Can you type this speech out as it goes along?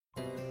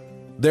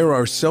There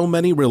are so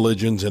many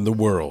religions in the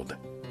world.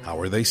 How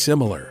are they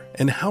similar,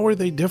 and how are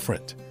they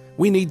different?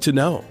 We need to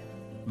know.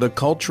 The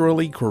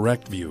culturally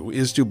correct view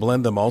is to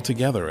blend them all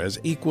together as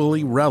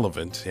equally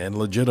relevant and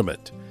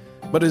legitimate.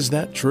 But is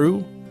that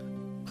true?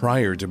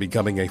 Prior to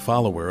becoming a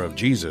follower of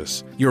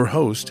Jesus, your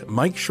host,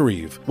 Mike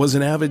Shreve, was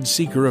an avid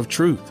seeker of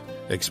truth,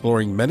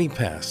 exploring many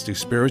paths to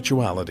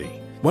spirituality.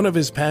 One of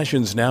his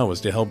passions now is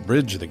to help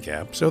bridge the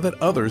gap so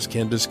that others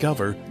can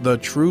discover the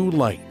true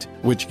light,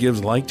 which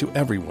gives light to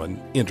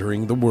everyone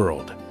entering the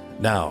world.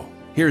 Now,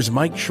 here's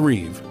Mike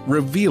Shreve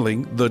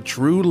revealing the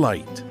true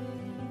light.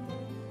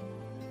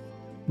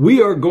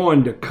 We are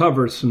going to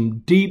cover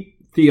some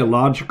deep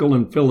theological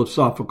and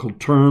philosophical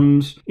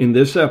terms in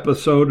this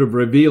episode of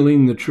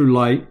Revealing the True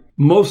Light.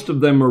 Most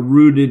of them are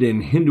rooted in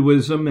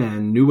Hinduism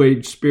and New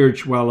Age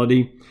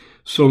spirituality.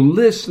 So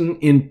listen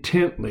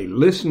intently,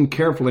 listen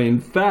carefully. In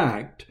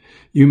fact,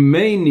 you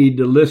may need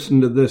to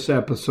listen to this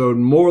episode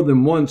more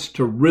than once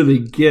to really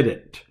get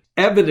it.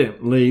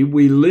 Evidently,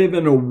 we live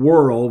in a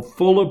world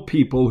full of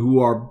people who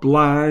are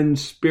blind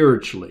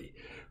spiritually,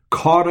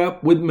 caught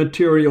up with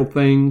material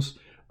things,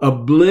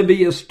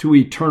 oblivious to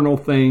eternal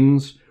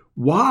things.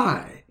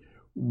 Why?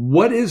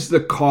 What is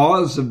the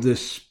cause of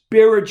this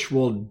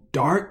spiritual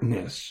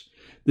darkness?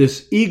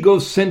 This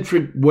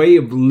egocentric way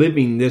of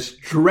living, this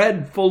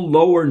dreadful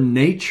lower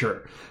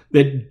nature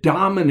that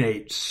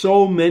dominates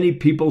so many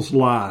people's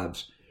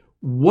lives.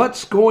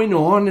 What's going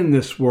on in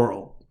this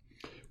world?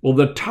 Well,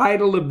 the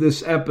title of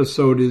this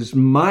episode is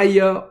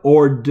Maya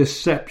or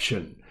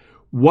Deception.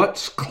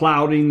 What's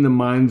clouding the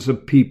minds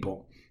of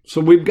people? So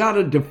we've got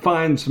to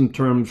define some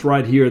terms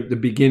right here at the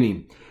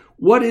beginning.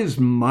 What is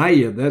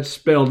Maya? That's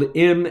spelled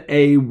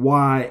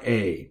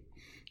M-A-Y-A.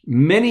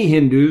 Many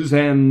Hindus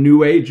and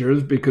New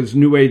Agers, because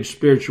New Age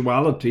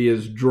spirituality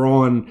is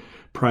drawn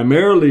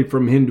primarily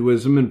from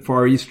Hinduism and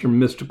Far Eastern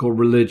mystical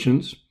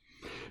religions,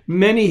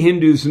 many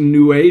Hindus and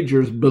New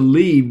Agers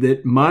believe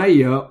that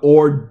Maya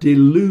or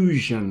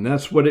delusion,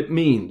 that's what it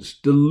means,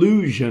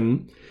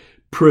 delusion,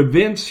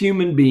 prevents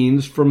human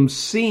beings from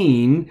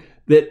seeing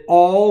that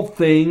all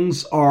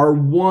things are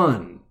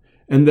one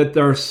and that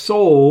their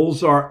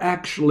souls are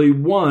actually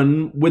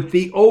one with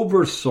the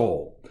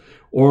oversoul,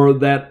 or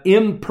that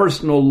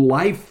impersonal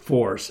life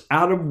force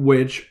out of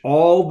which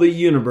all the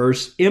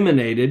universe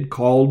emanated,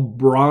 called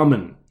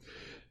Brahman.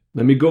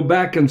 Let me go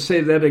back and say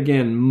that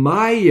again.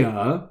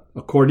 Maya,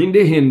 according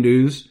to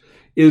Hindus,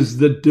 is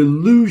the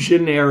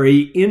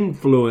delusionary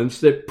influence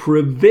that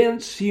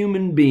prevents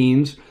human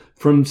beings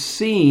from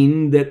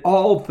seeing that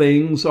all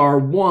things are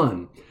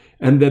one,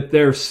 and that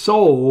their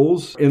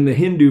souls, in the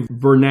Hindu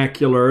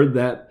vernacular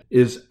that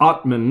is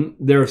Atman,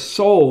 their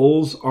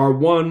souls are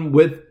one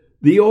with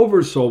the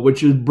oversoul,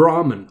 which is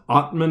Brahman.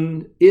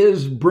 Atman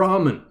is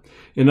Brahman.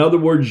 In other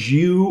words,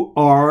 you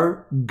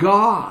are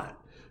God.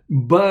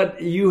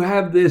 But you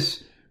have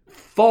this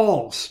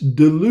false,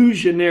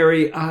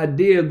 delusionary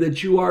idea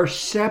that you are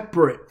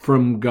separate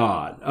from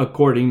God,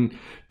 according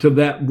to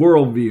that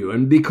worldview.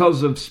 And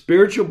because of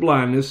spiritual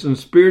blindness and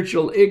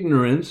spiritual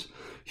ignorance,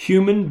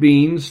 human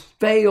beings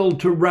fail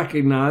to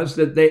recognize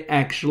that they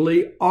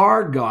actually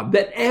are God,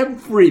 that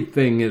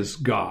everything is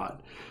God,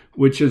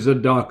 which is a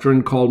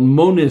doctrine called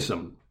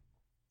monism.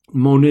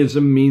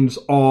 Monism means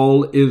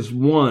all is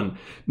one.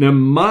 Now,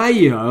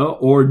 Maya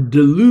or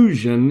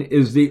delusion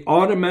is the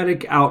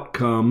automatic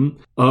outcome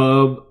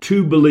of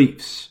two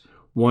beliefs.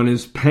 One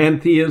is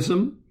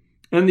pantheism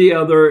and the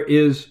other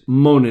is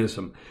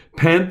monism.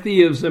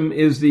 Pantheism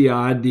is the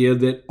idea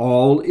that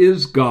all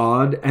is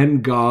God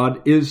and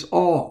God is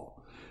all.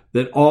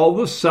 That all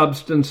the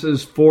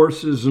substances,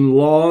 forces, and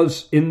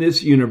laws in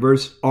this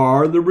universe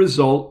are the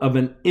result of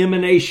an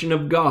emanation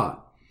of God.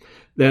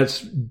 That's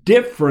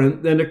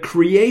different than a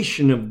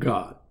creation of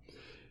God.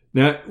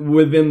 Now,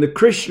 within the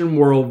Christian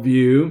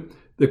worldview,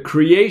 the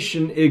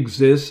creation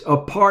exists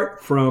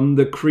apart from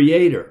the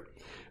Creator.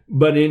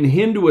 But in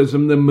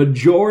Hinduism, the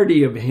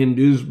majority of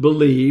Hindus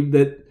believe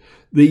that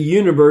the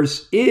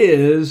universe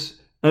is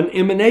an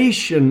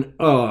emanation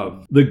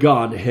of the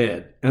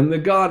Godhead. And the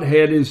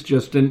Godhead is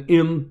just an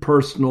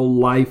impersonal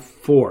life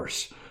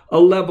force, a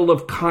level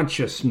of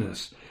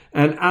consciousness.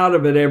 And out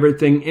of it,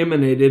 everything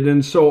emanated.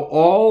 And so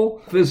all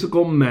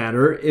physical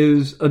matter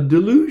is a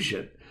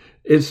delusion.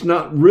 It's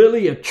not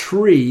really a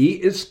tree,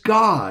 it's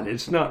God.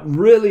 It's not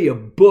really a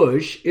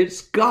bush,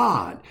 it's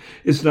God.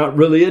 It's not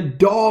really a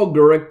dog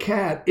or a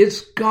cat,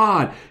 it's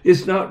God.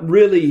 It's not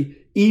really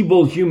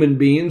evil human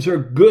beings or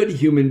good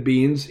human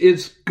beings,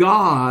 it's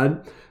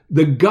God.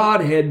 The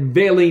Godhead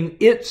veiling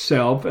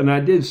itself, and I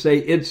did say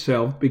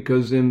itself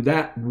because in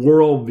that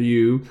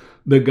worldview,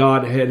 the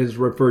Godhead is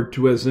referred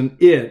to as an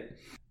it.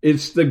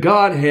 It's the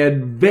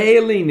Godhead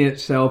veiling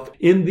itself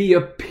in the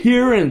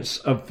appearance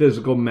of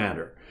physical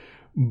matter.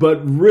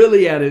 But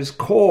really at its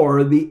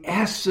core, the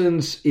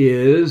essence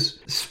is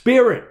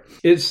spirit.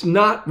 It's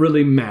not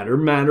really matter.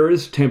 Matter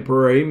is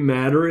temporary.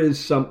 Matter is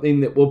something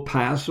that will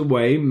pass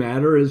away.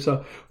 Matter is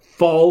a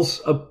false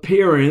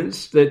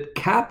appearance that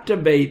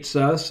captivates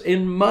us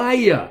in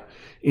Maya,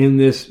 in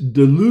this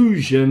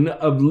delusion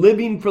of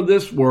living for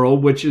this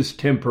world, which is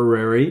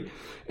temporary,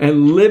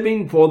 and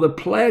living for the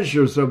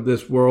pleasures of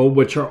this world,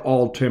 which are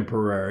all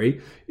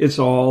temporary. It's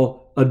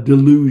all a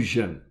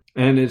delusion.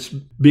 And it's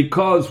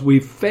because we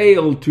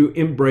fail to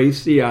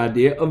embrace the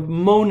idea of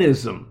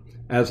monism,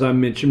 as I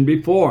mentioned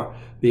before,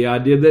 the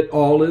idea that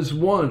all is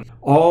one.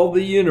 All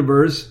the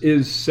universe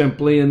is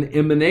simply an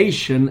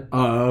emanation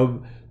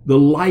of the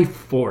life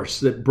force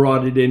that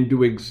brought it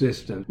into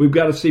existence. We've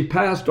got to see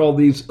past all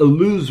these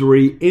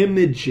illusory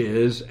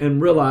images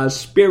and realize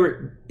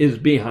spirit is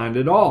behind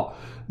it all.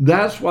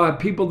 That's why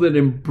people that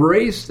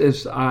embrace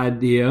this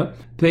idea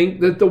think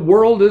that the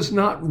world is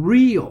not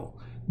real.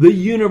 The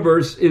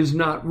universe is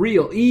not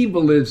real.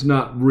 Evil is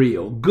not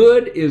real.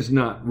 Good is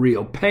not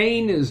real.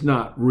 Pain is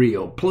not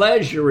real.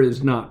 Pleasure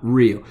is not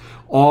real.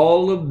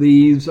 All of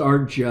these are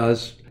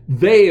just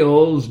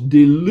veils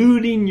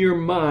deluding your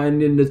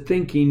mind into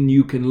thinking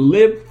you can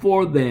live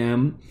for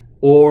them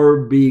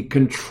or be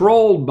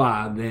controlled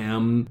by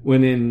them,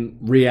 when in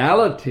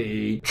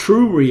reality,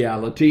 true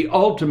reality,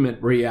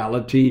 ultimate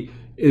reality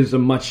is a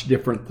much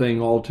different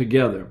thing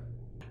altogether.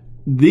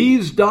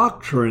 These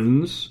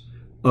doctrines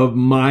of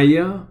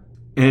Maya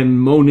and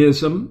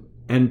monism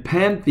and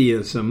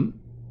pantheism,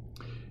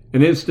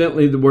 and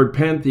incidentally the word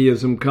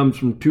pantheism comes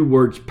from two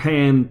words,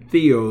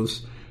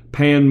 pantheos.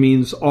 Pan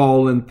means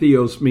all and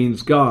theos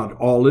means God.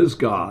 All is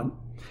God.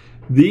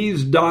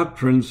 These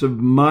doctrines of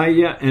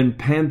Maya and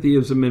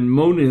pantheism and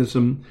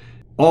monism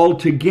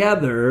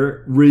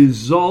altogether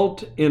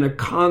result in a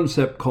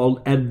concept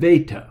called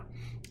Advaita,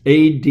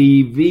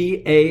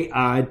 Advaita,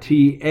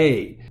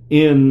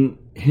 in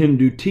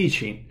Hindu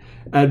teaching.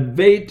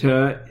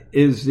 Advaita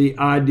is the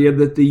idea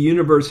that the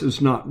universe is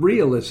not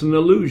real. It's an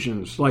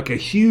illusion. It's like a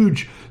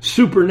huge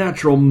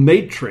supernatural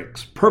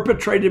matrix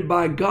perpetrated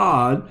by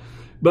God,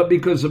 but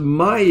because of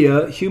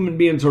Maya, human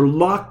beings are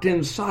locked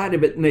inside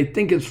of it and they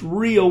think it's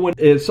real when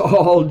it's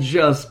all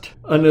just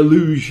an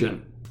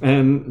illusion.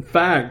 And in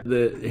fact,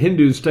 the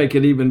Hindus take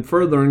it even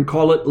further and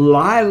call it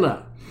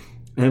Lila.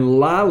 And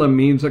Lila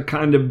means a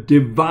kind of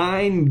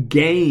divine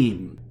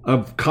game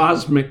of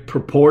cosmic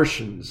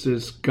proportions.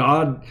 It's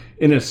God,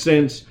 in a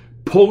sense,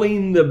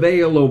 pulling the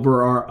veil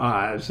over our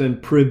eyes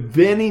and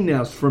preventing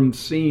us from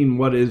seeing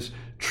what is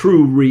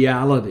true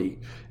reality.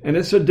 And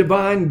it's a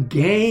divine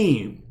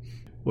game.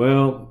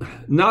 Well,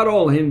 not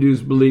all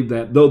Hindus believe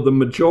that, though the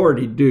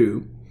majority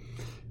do.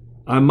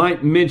 I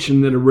might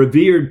mention that a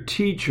revered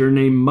teacher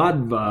named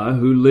Madhva,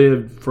 who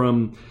lived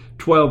from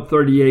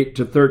 1238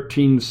 to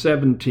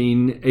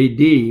 1317 AD,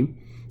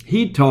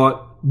 he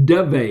taught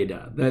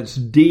Dvaita, that's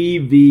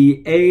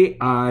Dvaita,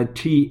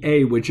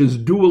 which is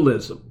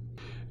dualism,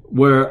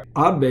 where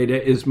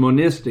Advaita is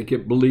monistic,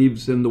 it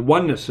believes in the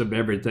oneness of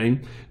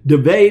everything.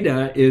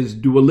 Dvaita is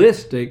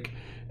dualistic,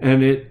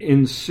 and it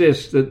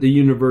insists that the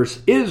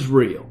universe is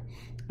real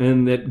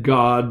and that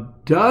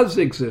God does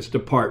exist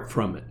apart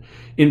from it.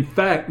 In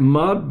fact,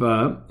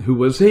 Madhva, who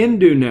was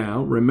Hindu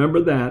now,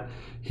 remember that,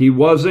 he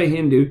was a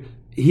Hindu,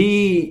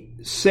 he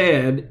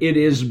said it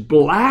is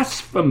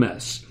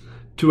blasphemous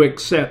to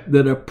accept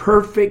that a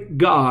perfect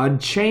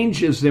God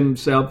changes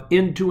himself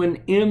into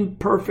an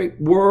imperfect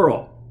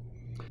world.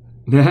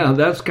 Now,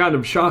 that's kind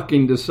of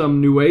shocking to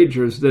some New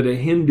Agers that a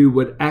Hindu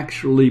would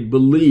actually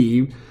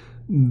believe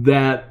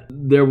that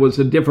there was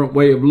a different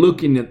way of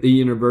looking at the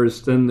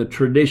universe than the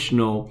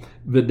traditional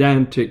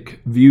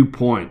Vedantic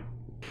viewpoint.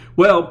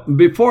 Well,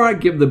 before I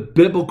give the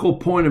biblical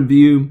point of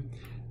view,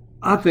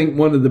 I think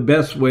one of the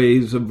best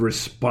ways of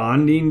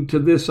responding to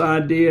this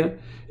idea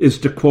is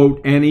to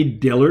quote Annie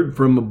Dillard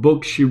from a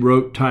book she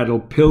wrote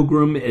titled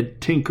Pilgrim at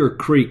Tinker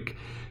Creek.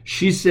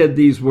 She said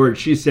these words.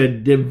 She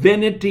said,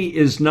 "Divinity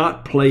is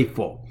not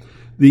playful.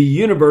 The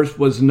universe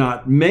was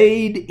not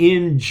made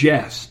in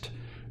jest,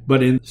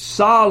 but in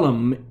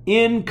solemn,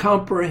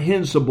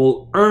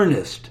 incomprehensible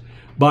earnest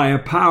by a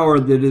power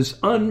that is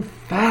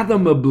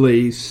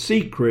unfathomably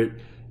secret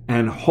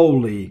and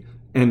holy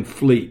and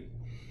fleet."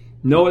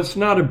 No, it's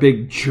not a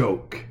big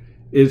joke.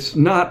 It's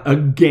not a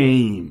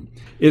game.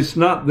 It's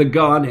not the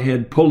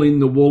Godhead pulling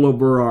the wool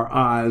over our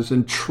eyes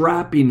and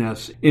trapping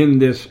us in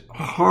this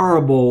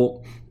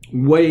horrible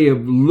way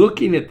of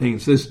looking at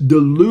things, this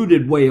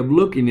deluded way of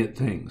looking at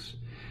things.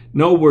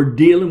 No, we're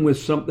dealing with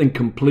something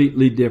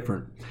completely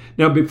different.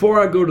 Now, before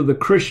I go to the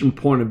Christian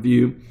point of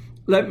view,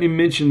 let me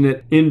mention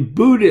that in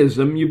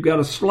Buddhism, you've got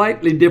a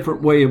slightly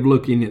different way of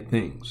looking at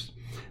things.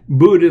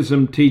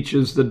 Buddhism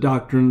teaches the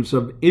doctrines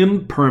of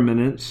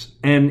impermanence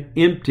and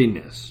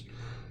emptiness.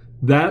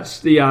 That's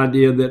the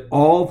idea that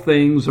all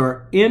things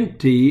are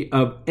empty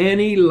of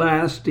any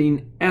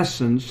lasting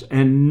essence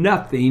and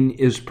nothing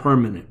is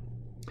permanent.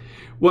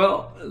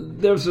 Well,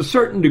 there's a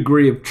certain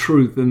degree of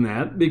truth in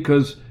that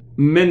because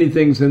many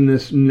things in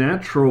this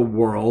natural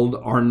world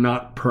are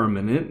not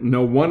permanent.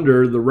 No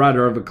wonder the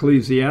writer of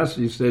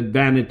Ecclesiastes said,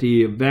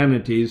 "Vanity of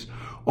vanities,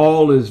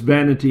 all is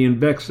vanity and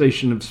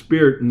vexation of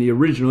spirit." And the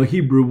original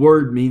Hebrew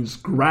word means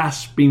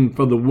grasping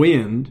for the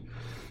wind.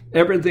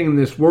 Everything in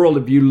this world,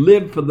 if you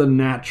live for the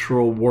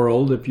natural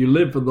world, if you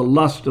live for the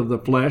lust of the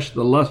flesh,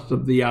 the lust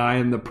of the eye,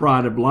 and the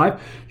pride of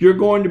life, you're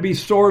going to be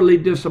sorely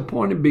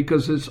disappointed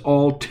because it's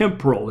all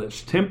temporal.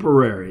 It's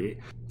temporary.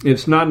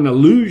 It's not an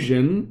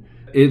illusion.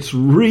 It's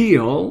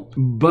real,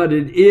 but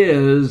it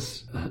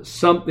is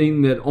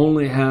something that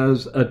only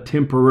has a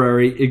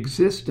temporary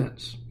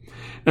existence.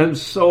 And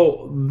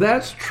so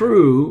that's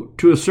true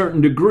to a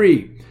certain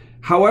degree.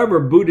 However,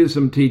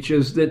 Buddhism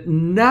teaches that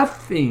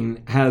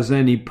nothing has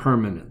any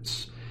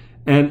permanence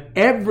and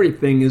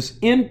everything is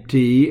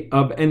empty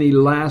of any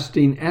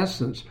lasting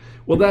essence.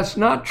 Well, that's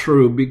not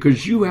true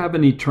because you have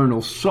an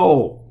eternal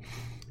soul.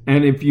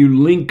 And if you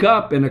link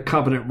up in a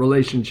covenant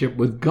relationship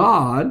with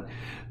God,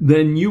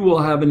 then you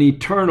will have an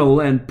eternal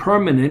and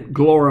permanent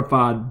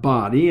glorified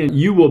body, and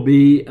you will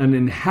be an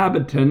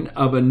inhabitant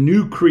of a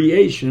new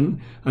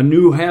creation, a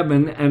new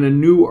heaven, and a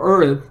new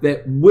earth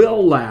that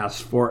will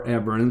last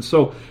forever. And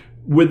so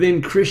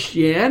within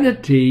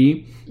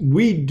Christianity,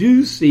 we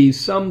do see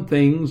some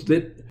things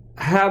that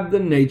have the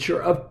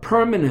nature of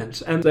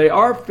permanence, and they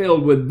are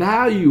filled with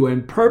value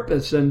and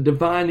purpose and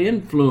divine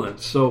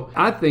influence. So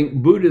I think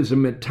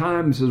Buddhism at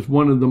times is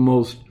one of the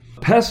most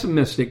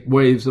pessimistic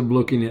ways of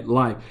looking at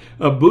life.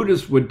 A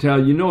Buddhist would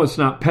tell you, no, it's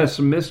not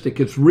pessimistic,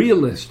 it's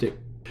realistic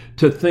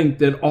to think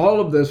that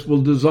all of this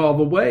will dissolve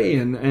away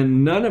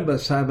and none of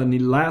us have any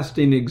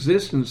lasting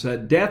existence.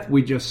 At death,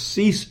 we just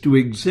cease to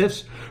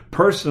exist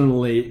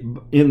personally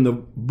in the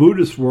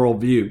Buddhist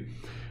worldview,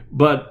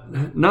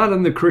 but not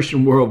in the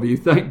Christian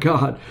worldview. Thank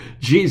God.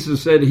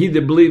 Jesus said, he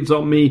that believes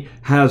on me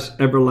has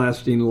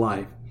everlasting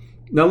life.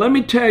 Now, let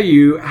me tell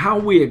you how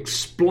we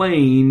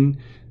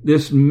explain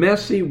this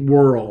messy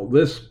world,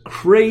 this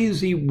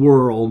crazy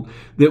world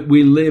that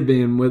we live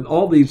in with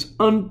all these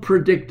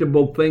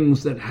unpredictable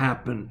things that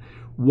happen.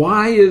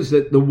 Why is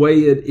it the way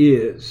it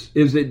is?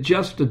 Is it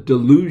just a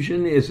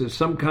delusion? Is it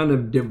some kind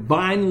of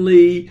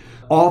divinely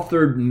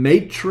authored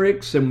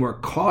matrix and we're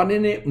caught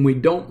in it and we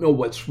don't know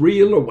what's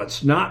real or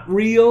what's not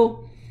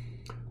real?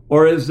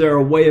 Or is there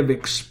a way of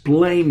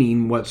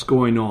explaining what's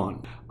going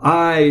on?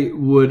 I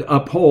would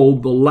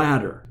uphold the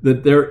latter,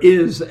 that there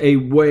is a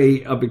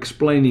way of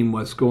explaining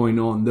what's going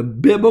on. The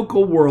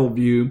biblical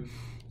worldview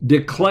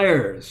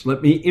declares,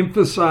 let me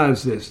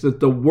emphasize this,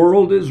 that the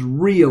world is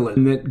real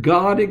and that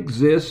God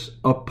exists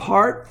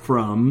apart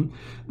from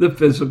the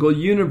physical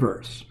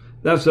universe.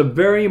 That's a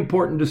very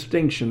important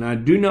distinction. I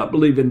do not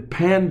believe in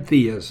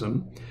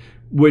pantheism,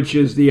 which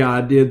is the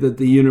idea that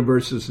the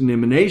universe is an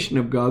emanation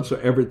of God, so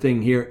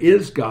everything here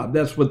is God.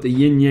 That's what the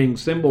yin-yang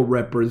symbol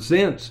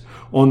represents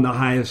on the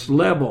highest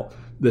level.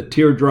 The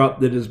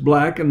teardrop that is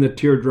black and the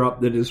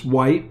teardrop that is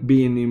white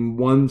being in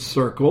one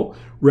circle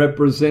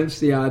represents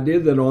the idea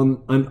that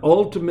on an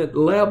ultimate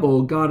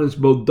level, God is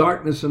both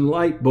darkness and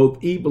light,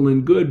 both evil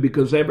and good,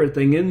 because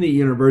everything in the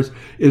universe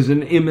is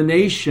an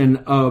emanation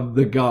of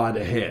the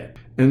Godhead.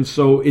 And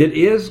so it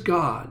is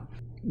God.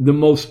 The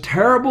most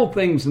terrible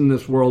things in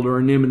this world are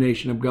an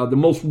emanation of God. The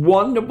most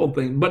wonderful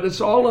thing, but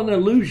it's all an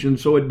illusion,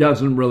 so it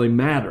doesn't really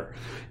matter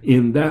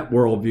in that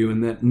worldview,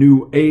 in that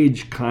new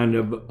age kind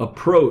of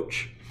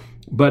approach.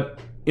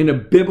 But in a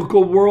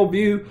biblical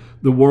worldview,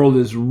 the world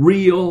is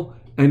real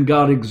and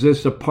God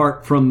exists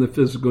apart from the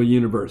physical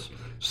universe.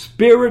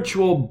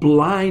 Spiritual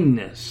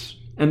blindness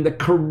and the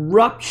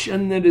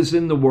corruption that is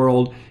in the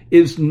world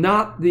is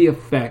not the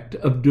effect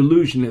of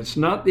delusion. It's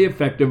not the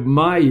effect of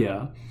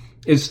Maya.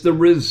 It's the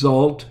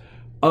result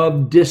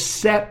of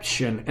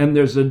deception. And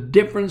there's a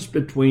difference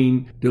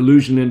between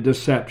delusion and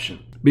deception,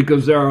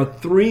 because there are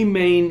three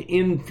main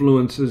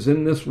influences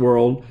in this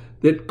world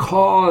that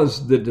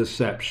cause the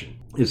deception.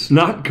 It's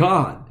not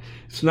God.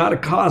 It's not a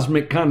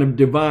cosmic kind of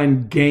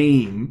divine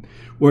game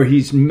where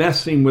he's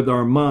messing with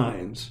our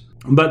minds.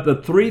 But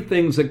the three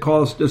things that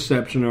cause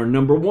deception are,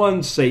 number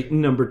one,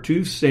 Satan, number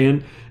two,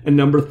 sin, and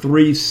number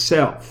three,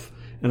 self.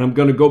 And I'm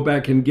going to go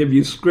back and give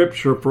you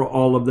scripture for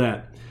all of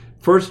that.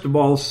 First of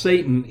all,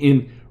 Satan.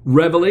 In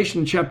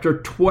Revelation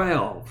chapter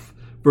 12,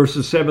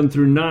 verses 7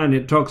 through 9,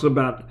 it talks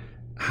about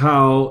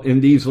how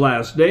in these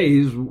last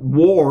days,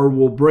 war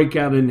will break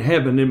out in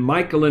heaven, and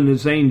Michael and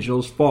his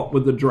angels fought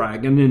with the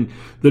dragon, and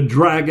the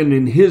dragon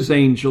and his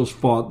angels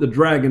fought. The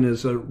dragon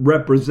is a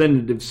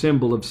representative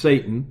symbol of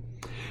Satan.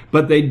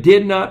 But they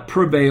did not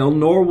prevail,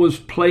 nor was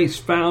place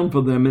found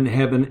for them in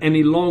heaven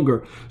any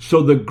longer.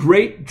 So the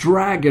great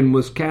dragon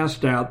was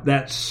cast out,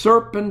 that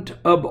serpent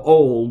of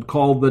old,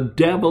 called the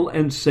devil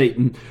and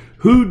Satan,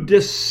 who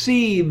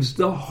deceives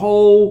the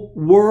whole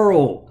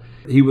world.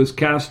 He was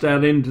cast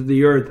out into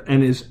the earth,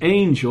 and his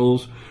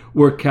angels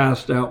were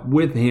cast out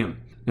with him.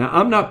 Now,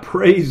 I'm not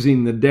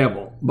praising the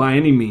devil by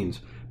any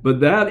means, but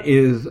that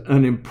is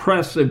an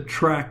impressive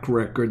track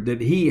record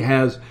that he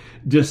has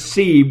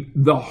deceived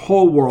the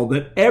whole world,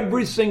 that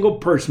every single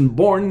person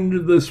born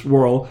into this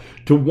world,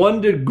 to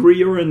one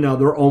degree or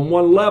another, on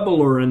one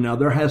level or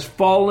another, has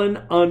fallen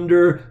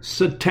under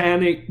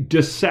satanic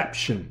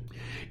deception,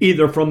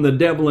 either from the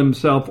devil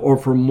himself or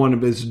from one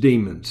of his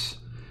demons.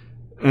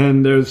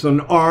 And there's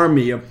an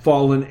army of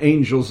fallen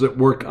angels that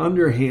work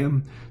under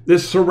him that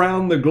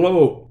surround the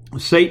globe.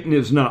 Satan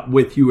is not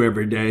with you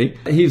every day.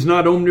 He's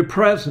not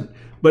omnipresent,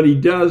 but he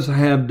does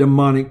have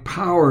demonic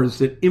powers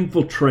that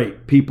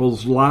infiltrate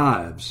people's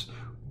lives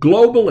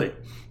globally.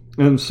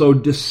 And so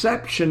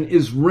deception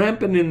is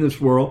rampant in this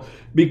world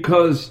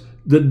because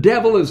the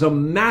devil is a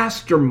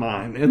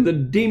mastermind, and the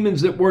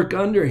demons that work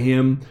under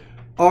him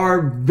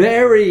are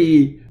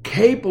very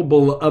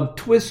capable of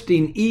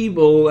twisting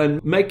evil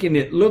and making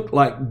it look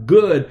like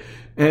good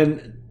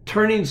and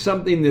turning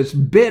something that's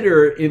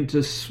bitter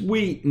into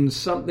sweet and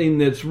something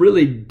that's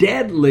really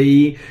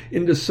deadly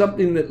into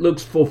something that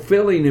looks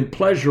fulfilling and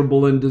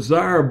pleasurable and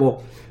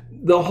desirable.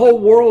 The whole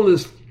world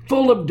is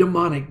full of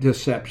demonic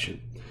deception.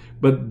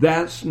 But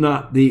that's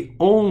not the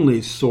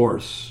only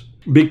source,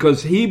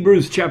 because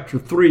Hebrews chapter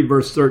 3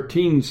 verse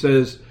 13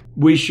 says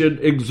we should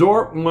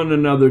exhort one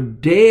another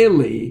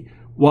daily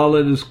while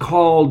it is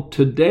called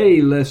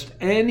today, lest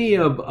any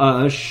of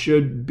us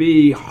should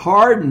be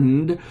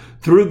hardened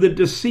through the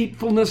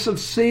deceitfulness of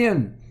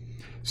sin.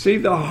 See,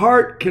 the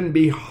heart can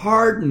be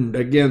hardened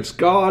against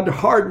God,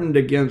 hardened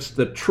against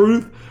the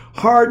truth,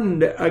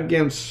 hardened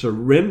against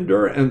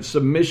surrender and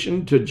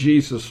submission to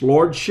Jesus'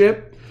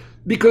 lordship,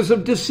 because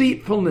of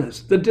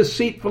deceitfulness, the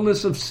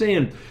deceitfulness of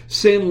sin.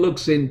 Sin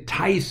looks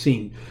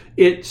enticing.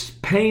 It's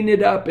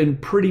painted up in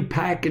pretty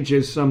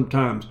packages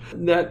sometimes.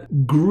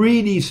 That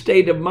greedy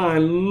state of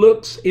mind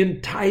looks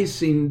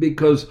enticing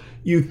because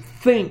you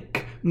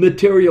think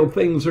material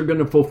things are going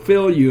to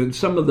fulfill you. And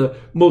some of the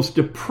most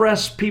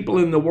depressed people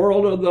in the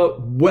world are the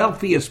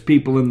wealthiest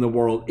people in the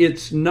world.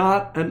 It's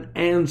not an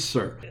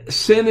answer.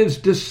 Sin is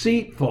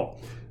deceitful.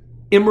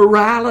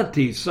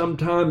 Immorality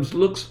sometimes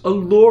looks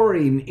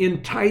alluring,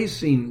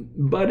 enticing,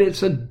 but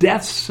it's a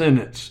death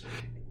sentence.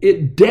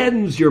 It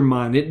deadens your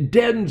mind. It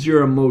deadens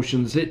your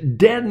emotions. It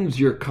deadens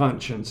your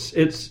conscience.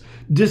 It's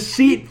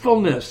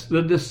deceitfulness,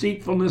 the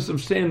deceitfulness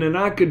of sin. And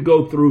I could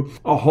go through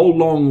a whole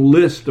long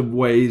list of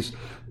ways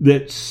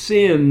that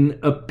sin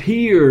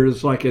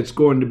appears like it's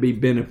going to be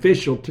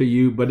beneficial to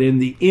you, but in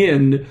the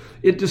end,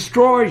 it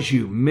destroys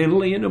you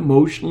mentally and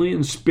emotionally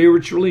and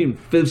spiritually and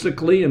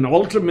physically and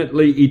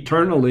ultimately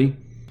eternally.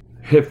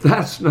 If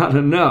that's not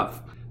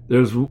enough,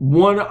 there's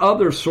one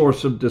other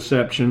source of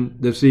deception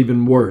that's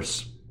even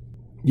worse.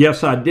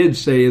 Yes, I did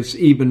say it's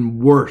even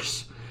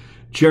worse.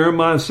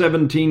 Jeremiah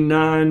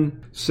 17:9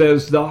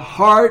 says, "The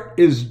heart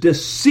is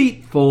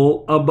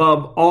deceitful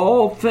above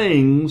all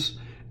things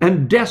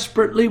and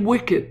desperately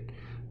wicked."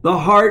 The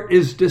heart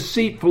is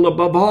deceitful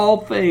above all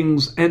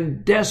things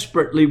and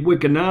desperately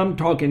wicked. Now I'm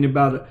talking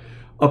about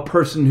a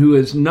person who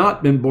has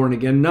not been born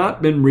again,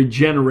 not been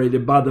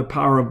regenerated by the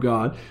power of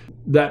God.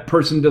 That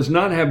person does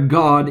not have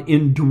God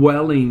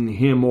indwelling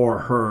him or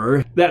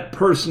her. That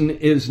person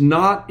is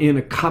not in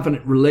a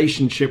covenant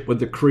relationship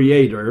with the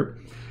Creator.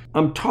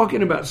 I'm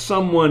talking about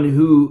someone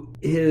who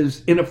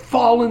is in a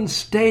fallen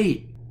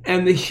state.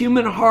 And the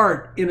human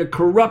heart in a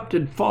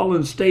corrupted,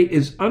 fallen state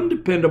is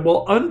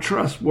undependable,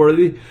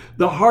 untrustworthy.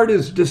 The heart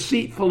is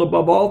deceitful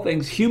above all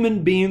things.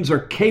 Human beings are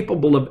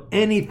capable of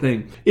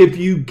anything. If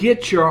you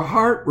get your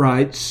heart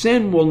right,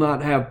 sin will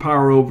not have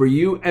power over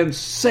you, and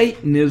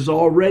Satan is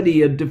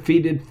already a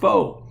defeated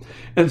foe.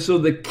 And so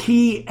the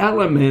key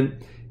element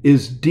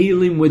is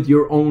dealing with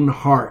your own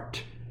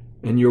heart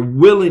and your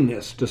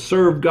willingness to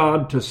serve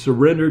God, to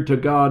surrender to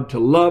God, to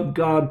love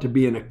God, to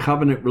be in a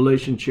covenant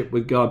relationship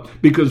with God.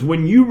 Because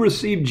when you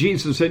receive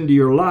Jesus into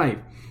your life,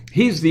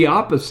 He's the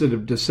opposite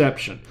of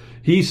deception.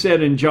 He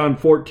said in John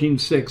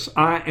 14:6,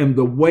 "I am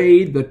the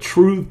way, the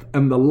truth,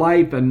 and the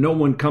life, and no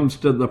one comes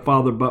to the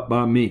Father but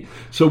by me."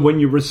 So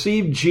when you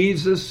receive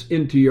Jesus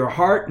into your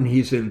heart and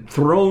He's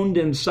enthroned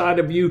inside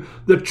of you,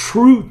 the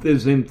truth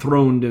is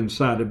enthroned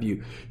inside of you.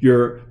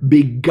 You're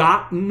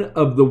begotten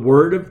of the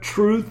word of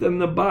truth,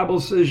 and the Bible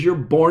says you're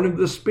born of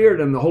the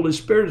Spirit, and the Holy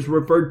Spirit is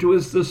referred to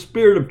as the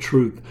Spirit of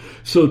truth.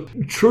 So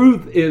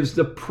truth is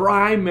the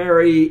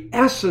primary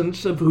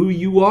essence of who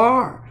you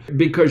are,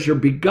 because you're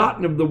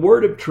begotten of the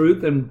word of truth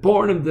and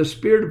born of the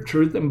Spirit of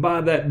truth, and by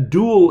that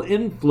dual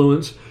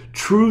influence,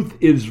 truth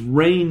is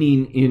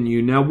reigning in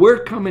you. Now,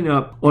 we're coming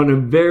up on a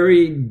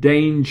very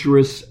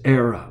dangerous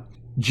era.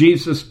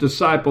 Jesus'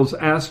 disciples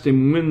asked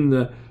Him when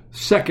the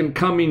second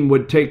coming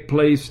would take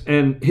place,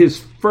 and His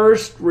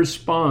first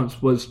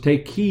response was,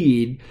 "Take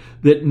heed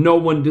that no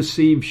one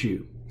deceives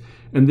you."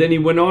 And then He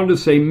went on to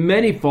say,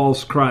 "Many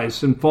false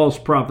Christs and false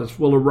prophets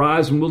will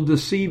arise and will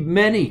deceive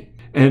many."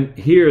 And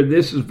here,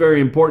 this is very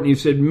important. He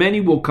said,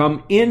 "Many will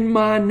come in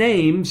my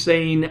name,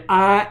 saying,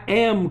 'I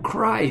am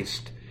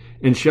Christ,'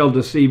 and shall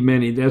deceive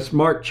many." That's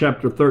Mark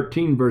chapter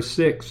 13, verse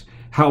 6.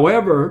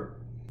 However,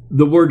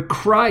 the word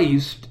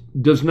Christ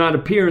does not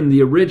appear in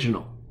the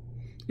original.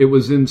 It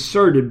was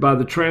inserted by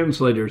the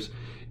translators.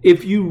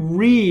 If you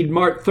read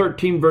Mark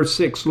 13, verse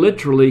 6,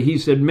 literally, He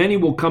said, "Many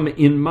will come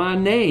in my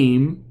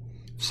name,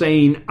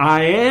 saying,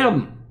 'I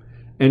am,'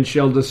 and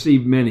shall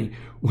deceive many."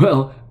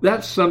 Well,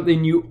 that's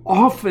something you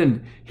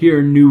often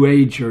hear New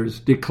Agers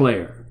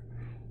declare.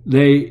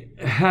 They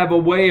have a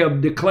way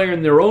of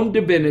declaring their own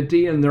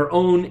divinity and their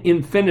own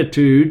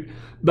infinitude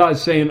by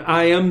saying,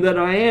 I am that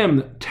I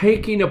am,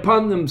 taking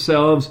upon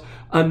themselves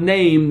a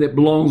name that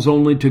belongs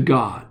only to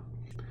God.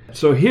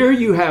 So here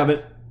you have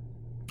it.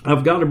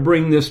 I've got to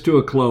bring this to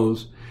a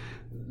close.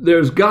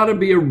 There's got to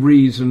be a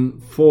reason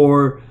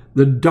for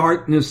the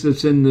darkness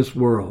that's in this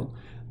world.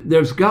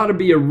 There's got to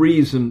be a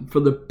reason for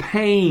the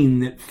pain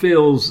that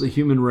fills the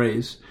human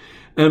race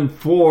and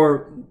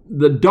for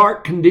the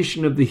dark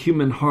condition of the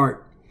human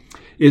heart.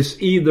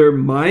 It's either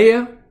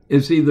Maya,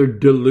 it's either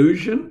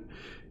delusion,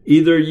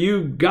 either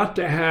you got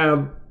to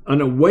have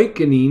an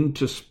awakening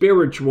to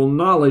spiritual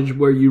knowledge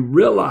where you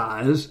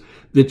realize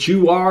that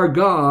you are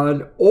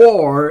God,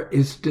 or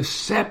it's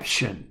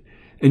deception.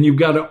 And you've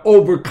got to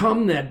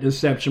overcome that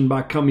deception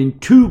by coming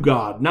to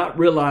God, not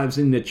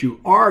realizing that you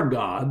are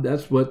God.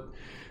 That's what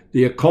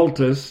the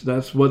occultists,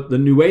 that's what the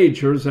New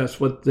Agers, that's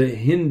what the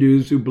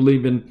Hindus who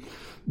believe in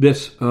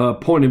this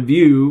point of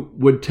view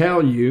would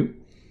tell you.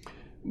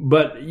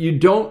 But you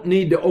don't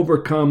need to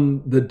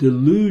overcome the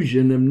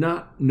delusion of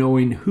not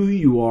knowing who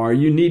you are.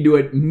 You need to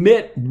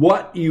admit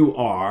what you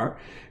are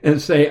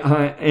and say,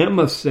 I am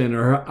a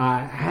sinner. I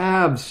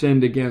have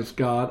sinned against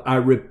God. I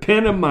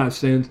repent of my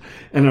sins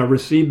and I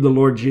receive the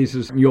Lord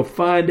Jesus. You'll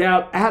find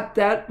out at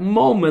that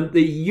moment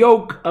the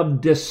yoke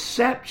of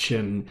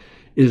deception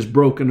is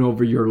broken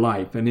over your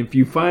life. And if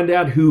you find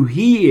out who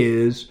He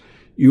is,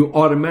 you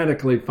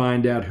automatically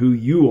find out who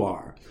you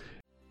are.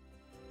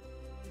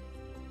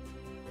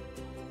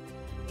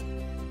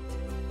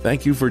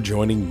 Thank you for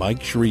joining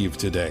Mike Shreve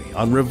today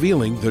on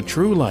Revealing the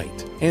True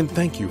Light, and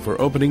thank you for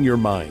opening your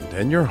mind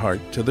and your heart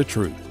to the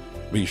truth.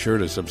 Be sure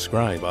to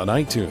subscribe on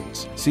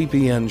iTunes,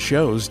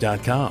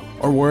 cpnshows.com,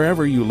 or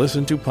wherever you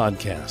listen to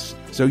podcasts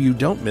so you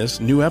don't miss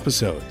new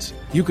episodes.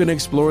 You can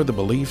explore the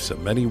beliefs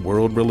of many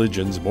world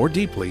religions more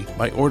deeply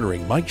by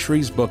ordering Mike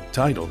Shreve's book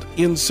titled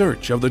In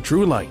Search of the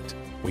True Light.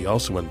 We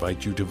also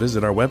invite you to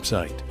visit our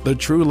website,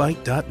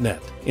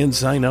 thetruelight.net, and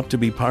sign up to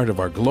be part of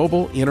our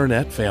global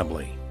internet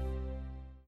family.